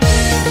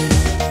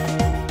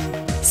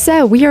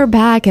So we are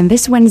back, and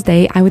this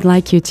Wednesday I would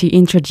like you to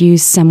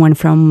introduce someone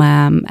from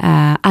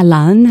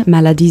Alan,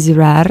 Maladies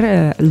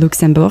RARE,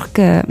 Luxembourg,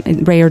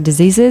 rare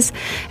diseases.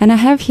 And I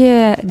have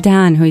here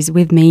Dan, who is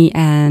with me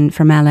and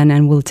from Alan,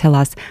 and will tell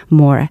us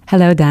more.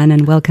 Hello, Dan,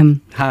 and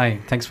welcome. Hi,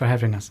 thanks for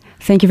having us.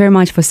 Thank you very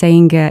much for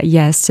saying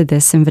yes to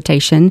this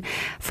invitation.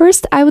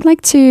 First, I would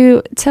like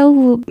to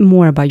tell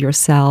more about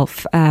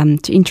yourself,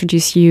 to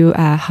introduce you.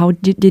 How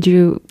did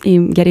you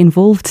get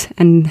involved,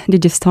 and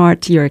did you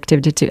start your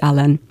activity to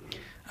Alan?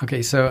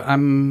 Okay, so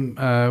I'm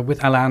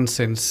with Alan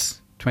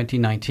since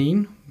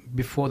 2019.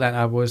 Before that,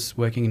 I was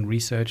working in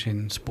research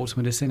in sports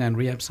medicine and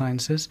rehab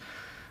sciences.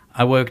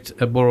 I worked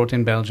abroad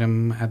in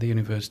Belgium at the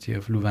University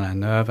of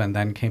Louvain-la-Neuve, and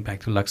then came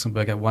back to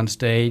Luxembourg at one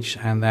stage.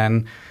 And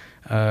then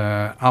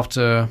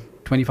after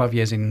 25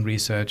 years in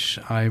research,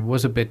 I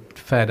was a bit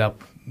fed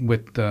up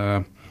with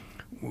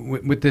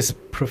this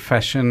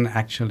profession,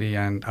 actually,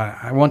 and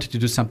I wanted to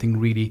do something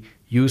really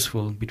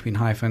useful between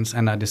hyphens,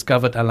 and I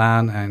discovered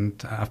Alan,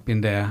 and I've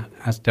been there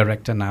as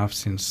director now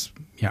since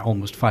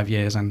almost 5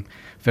 years, and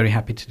very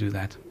happy to do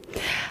that.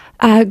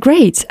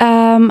 Great.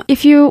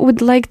 If you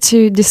would like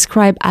to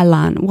describe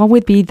Alan, what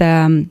would be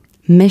the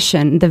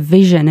mission, the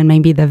vision, and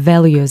maybe the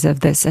values of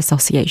this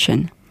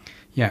association?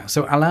 Yeah,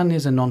 so Alan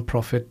is a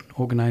non-profit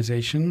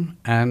organization,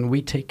 and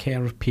we take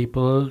care of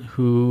people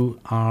who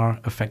are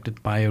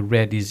affected by a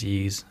rare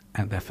disease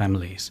and their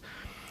families.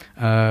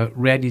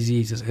 Rare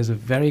diseases is a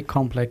very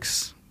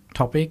complex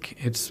topic.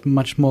 It's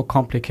much more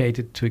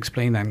complicated to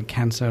explain than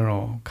cancer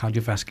or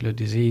cardiovascular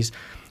disease.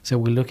 So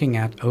we're looking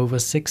at over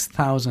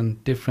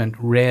 6,000 different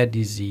rare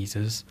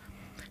diseases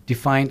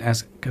defined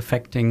as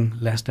affecting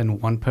less than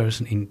one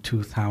person in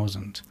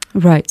 2,000.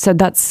 Right, so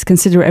that's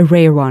considered a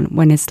rare one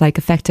when it's like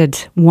affected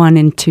 1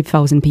 in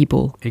 2,000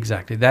 people.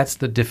 Exactly, that's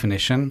the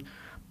definition.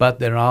 But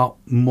there are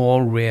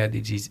more rare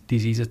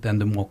diseases than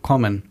the more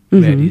common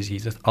rare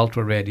diseases,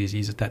 ultra-rare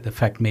diseases that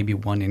affect maybe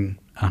 1 in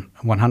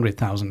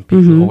 100,000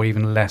 people or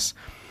even less.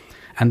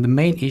 And the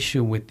main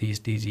issue with these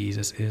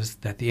diseases is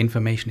that the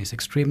information is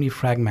extremely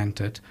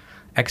fragmented.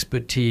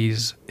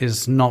 Expertise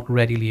is not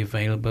readily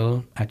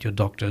available at your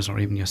doctors or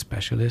even your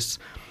specialists.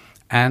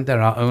 And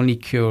there are only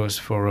cures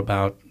for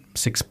about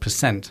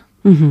 6%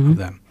 of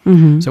them.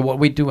 So what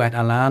we do at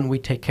Alan, we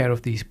take care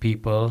of these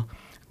people.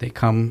 They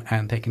come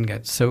and they can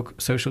get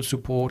social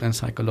support and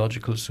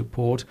psychological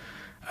support,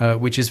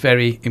 which is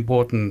very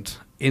important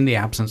in the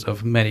absence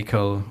of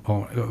medical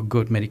or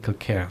good medical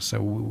care.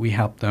 So we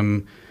help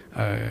them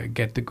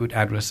get the good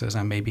addresses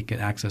and maybe get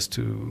access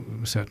to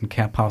certain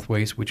care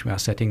pathways, which we are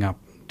setting up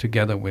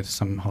together with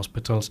some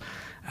hospitals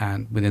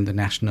and within the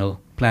National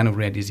Plan of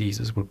Rare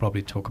Diseases. We'll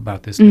probably talk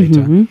about this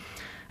later.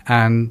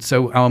 And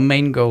so our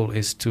main goal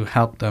is to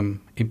help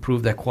them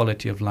improve their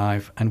quality of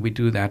life, and we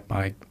do that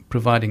by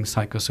providing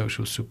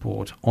psychosocial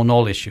support on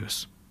all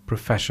issues: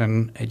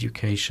 profession,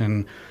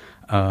 education,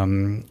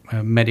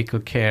 medical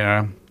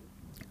care,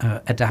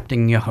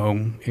 adapting your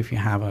home if you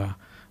have a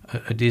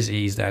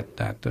disease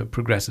that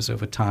progresses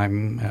over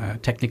time,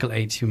 technical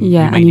aids you may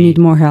and you need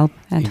more help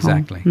at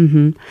exactly.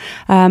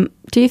 home.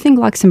 Do you think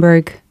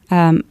Luxembourg,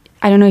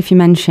 I don't know if you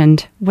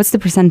mentioned, what's the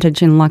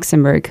percentage in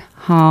Luxembourg?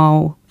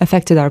 How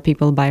affected are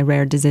people by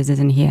rare diseases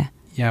in here?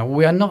 Yeah,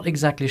 we are not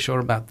exactly sure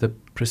about the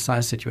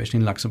precise situation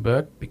in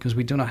Luxembourg because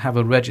we do not have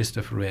a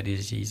register for rare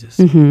diseases,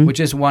 which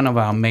is one of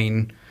our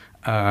main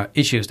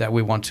issues that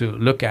we want to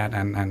look at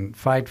and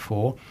fight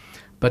for.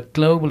 But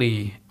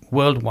globally,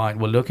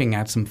 worldwide, we're looking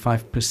at some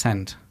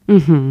 5%.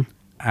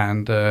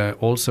 And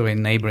also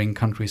in neighboring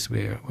countries,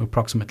 we're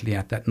approximately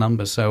at that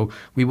number. So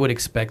we would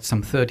expect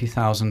some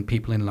 30,000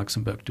 people in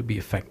Luxembourg to be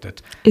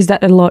affected. Is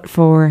that a lot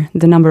for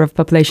the number of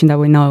population that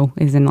we know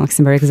is in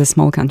Luxembourg? It's a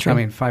small country. I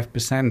mean,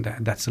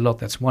 5%, that's a lot.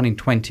 That's 1 in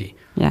 20.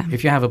 Yeah.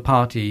 If you have a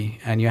party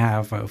and you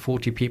have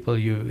 40 people,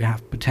 you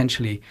have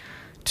potentially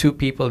 2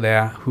 people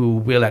there who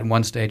will at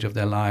one stage of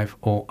their life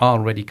or are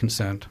already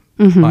concerned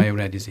by a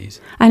rare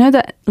disease. I know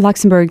that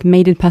Luxembourg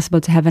made it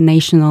possible to have a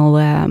national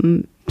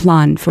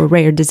plan for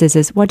rare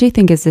diseases. What do you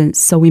think is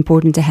so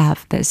important to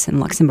have this in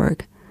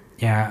Luxembourg?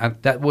 Yeah,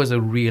 that was a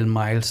real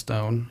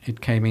milestone.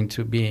 It came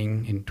into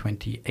being in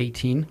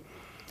 2018,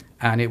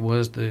 and it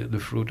was the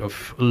fruit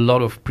of a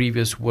lot of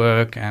previous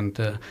work, and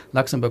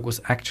Luxembourg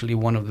was actually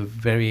one of the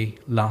very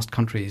last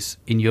countries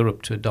in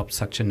Europe to adopt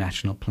such a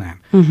national plan.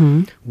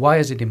 Why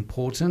is it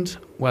important?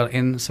 Well,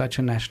 in such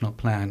a national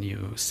plan,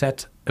 you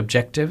set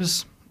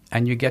objectives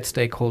and you get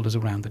stakeholders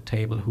around the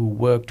table who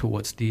work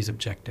towards these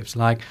objectives,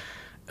 like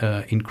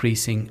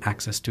increasing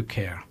access to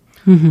care,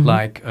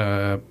 like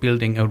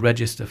building a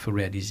register for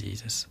rare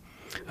diseases,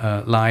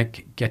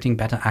 like getting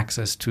better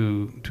access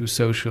to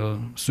social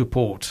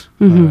support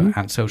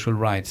and social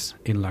rights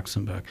in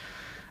Luxembourg.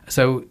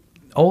 So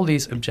all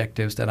these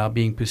objectives that are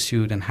being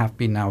pursued and have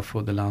been now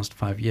for the last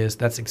 5 years,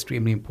 that's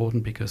extremely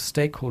important because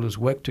stakeholders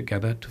work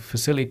together to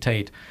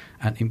facilitate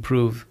and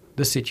improve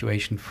the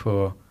situation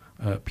for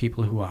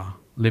people who are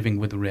living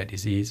with a rare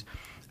disease.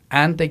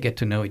 And they get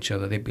to know each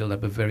other. They build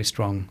up a very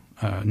strong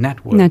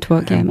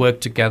network and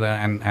work together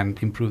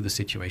and improve the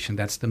situation.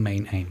 That's the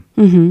main aim.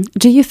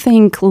 Do you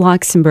think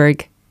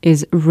Luxembourg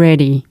is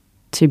ready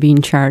to be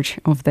in charge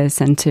of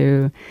this and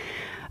to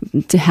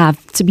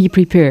be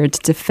prepared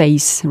to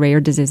face rare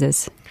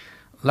diseases?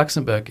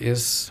 Luxembourg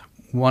is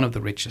one of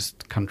the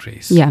richest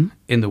countries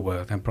in the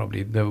world, and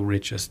probably the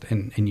richest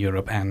in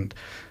Europe. And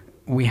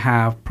we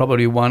have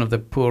probably one of the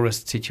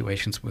poorest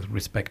situations with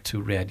respect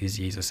to rare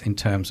diseases in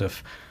terms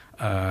of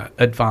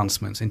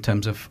advancements, in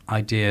terms of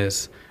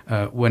ideas.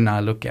 When I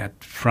look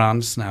at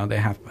France now, they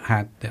have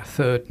had their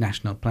third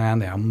national plan.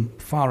 They are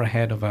far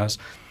ahead of us.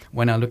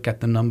 When I look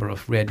at the number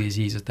of rare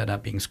diseases that are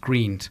being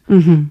screened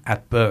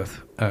at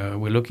birth,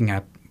 we're looking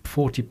at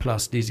 40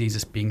 plus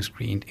diseases being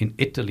screened in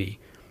Italy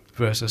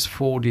versus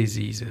 4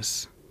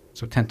 diseases,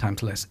 so 10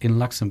 times less in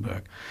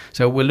Luxembourg.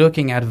 So we're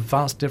looking at a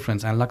vast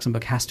difference, and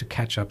Luxembourg has to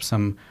catch up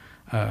some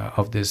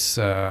of this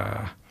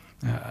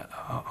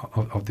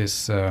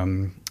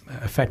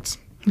effects.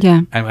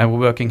 Yeah, and we're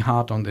working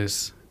hard on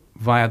this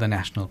via the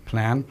national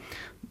plan.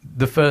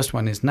 The first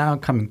one is now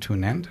coming to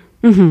an end,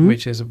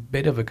 which is a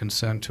bit of a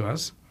concern to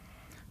us,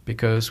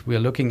 because we're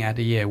looking at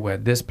a year where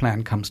this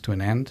plan comes to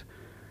an end,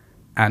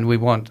 and we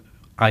want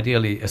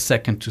ideally a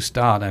second to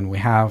start, and we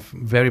have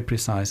very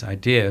precise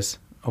ideas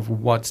of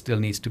what still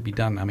needs to be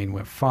done. I mean,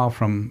 we're far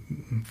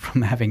from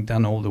having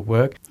done all the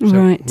work,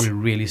 so we're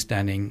really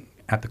standing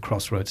at the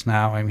crossroads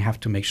now, and we have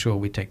to make sure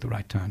we take the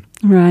right turn.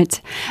 Right.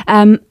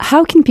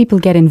 How can people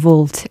get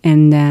involved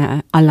in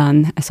the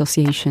ALAN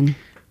Association?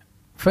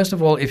 First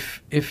of all,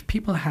 if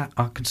people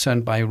are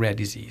concerned by rare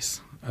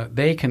disease,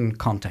 they can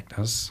contact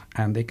us,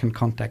 and they can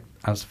contact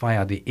us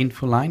via the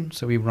info line.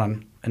 So we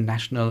run a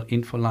national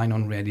info line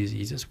on rare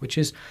diseases, which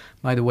is,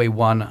 by the way,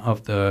 one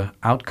of the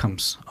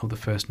outcomes of the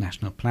first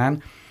national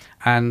plan.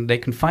 And they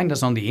can find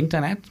us on the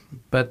internet,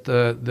 but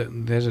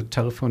there's a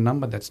telephone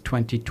number that's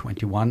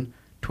 2021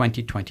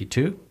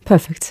 2022.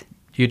 Perfect.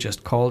 You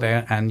just call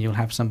there, and you'll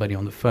have somebody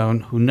on the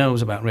phone who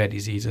knows about rare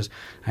diseases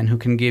and who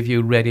can give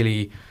you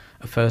readily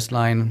a first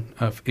line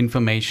of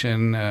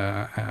information.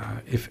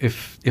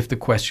 If the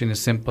question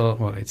is simple,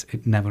 well,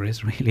 it never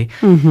is really.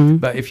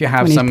 But if you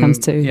have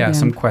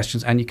some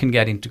questions, and you can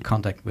get into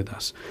contact with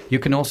us. You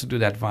can also do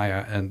that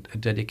via a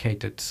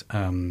dedicated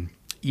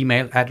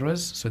email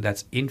address. So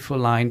that's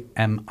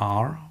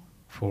infolinemr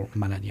for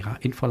Maladies RARE,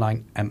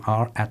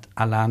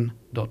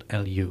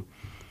 infolinemr@alan.lu.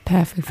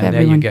 Perfect for and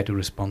everyone. then you get a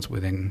response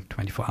within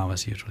 24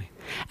 hours usually.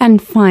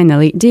 And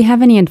finally, do you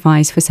have any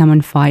advice for someone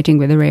fighting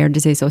with a rare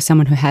disease, or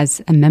someone who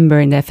has a member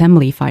in their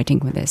family fighting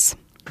with this?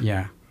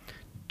 Yeah.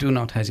 Do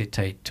not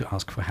hesitate to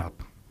ask for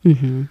help.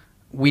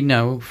 We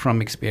know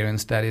from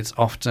experience that it's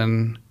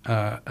often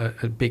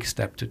a big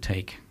step to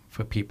take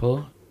for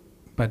people,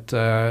 but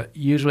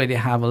usually they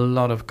have a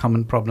lot of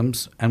common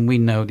problems, and we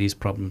know these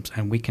problems,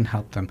 and we can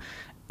help them.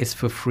 It's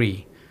for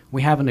free.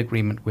 We have an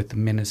agreement with the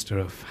Minister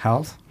of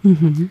Health.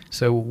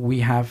 So we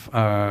have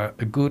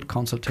a good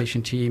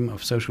consultation team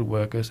of social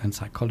workers and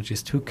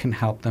psychologists who can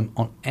help them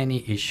on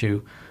any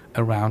issue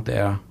around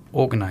their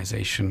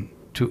organization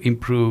to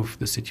improve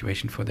the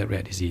situation for their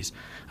rare disease.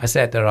 I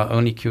said there are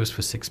only cures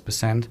for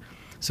 6%.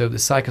 So the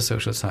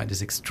psychosocial side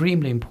is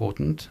extremely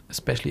important,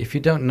 especially if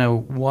you don't know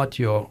what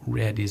your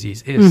rare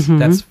disease is.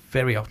 That's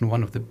very often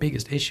one of the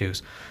biggest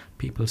issues.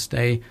 People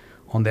stay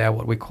on their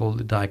what we call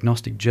the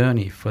diagnostic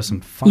journey for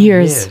some 5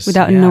 years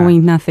without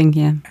knowing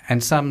nothing.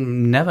 And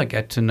some never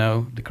get to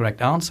know the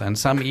correct answer, and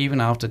some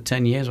even after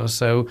 10 years or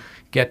so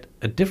get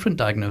a different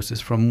diagnosis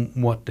from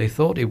what they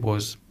thought it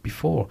was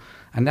before.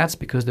 And that's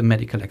because the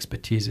medical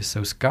expertise is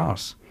so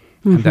scarce.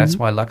 And that's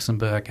why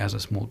Luxembourg, as a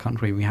small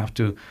country, we have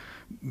to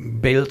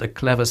build a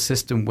clever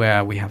system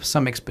where we have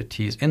some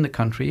expertise in the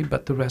country,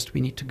 but the rest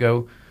we need to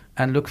go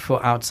and look for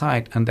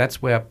outside. And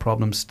that's where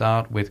problems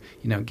start with,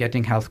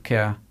 getting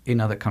healthcare in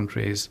other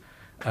countries,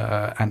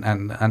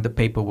 and the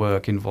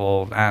paperwork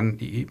involved, and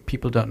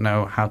people don't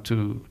know how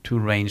to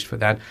arrange for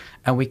that,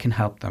 and we can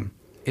help them.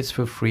 It's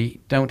for free.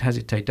 Don't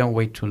hesitate. Don't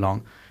wait too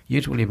long.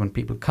 Usually when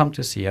people come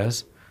to see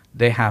us,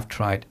 they have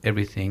tried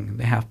everything.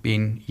 They have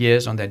been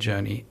years on their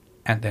journey,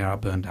 and they are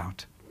burned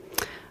out.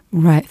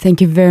 Right.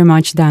 Thank you very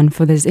much, Dan,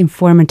 for this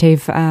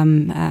informative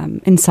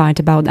insight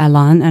about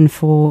ALAN, and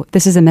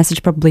this is a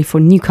message probably for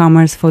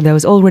newcomers, for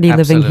those already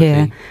living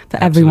here,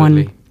 for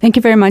everyone. Thank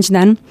you very much,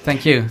 Dan.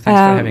 Thank you. Thanks for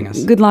having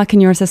us. Good luck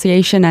in your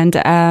association,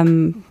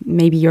 and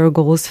maybe your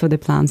goals for the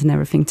plans and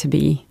everything to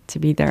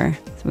be there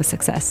with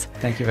success.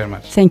 Thank you very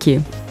much. Thank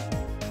you.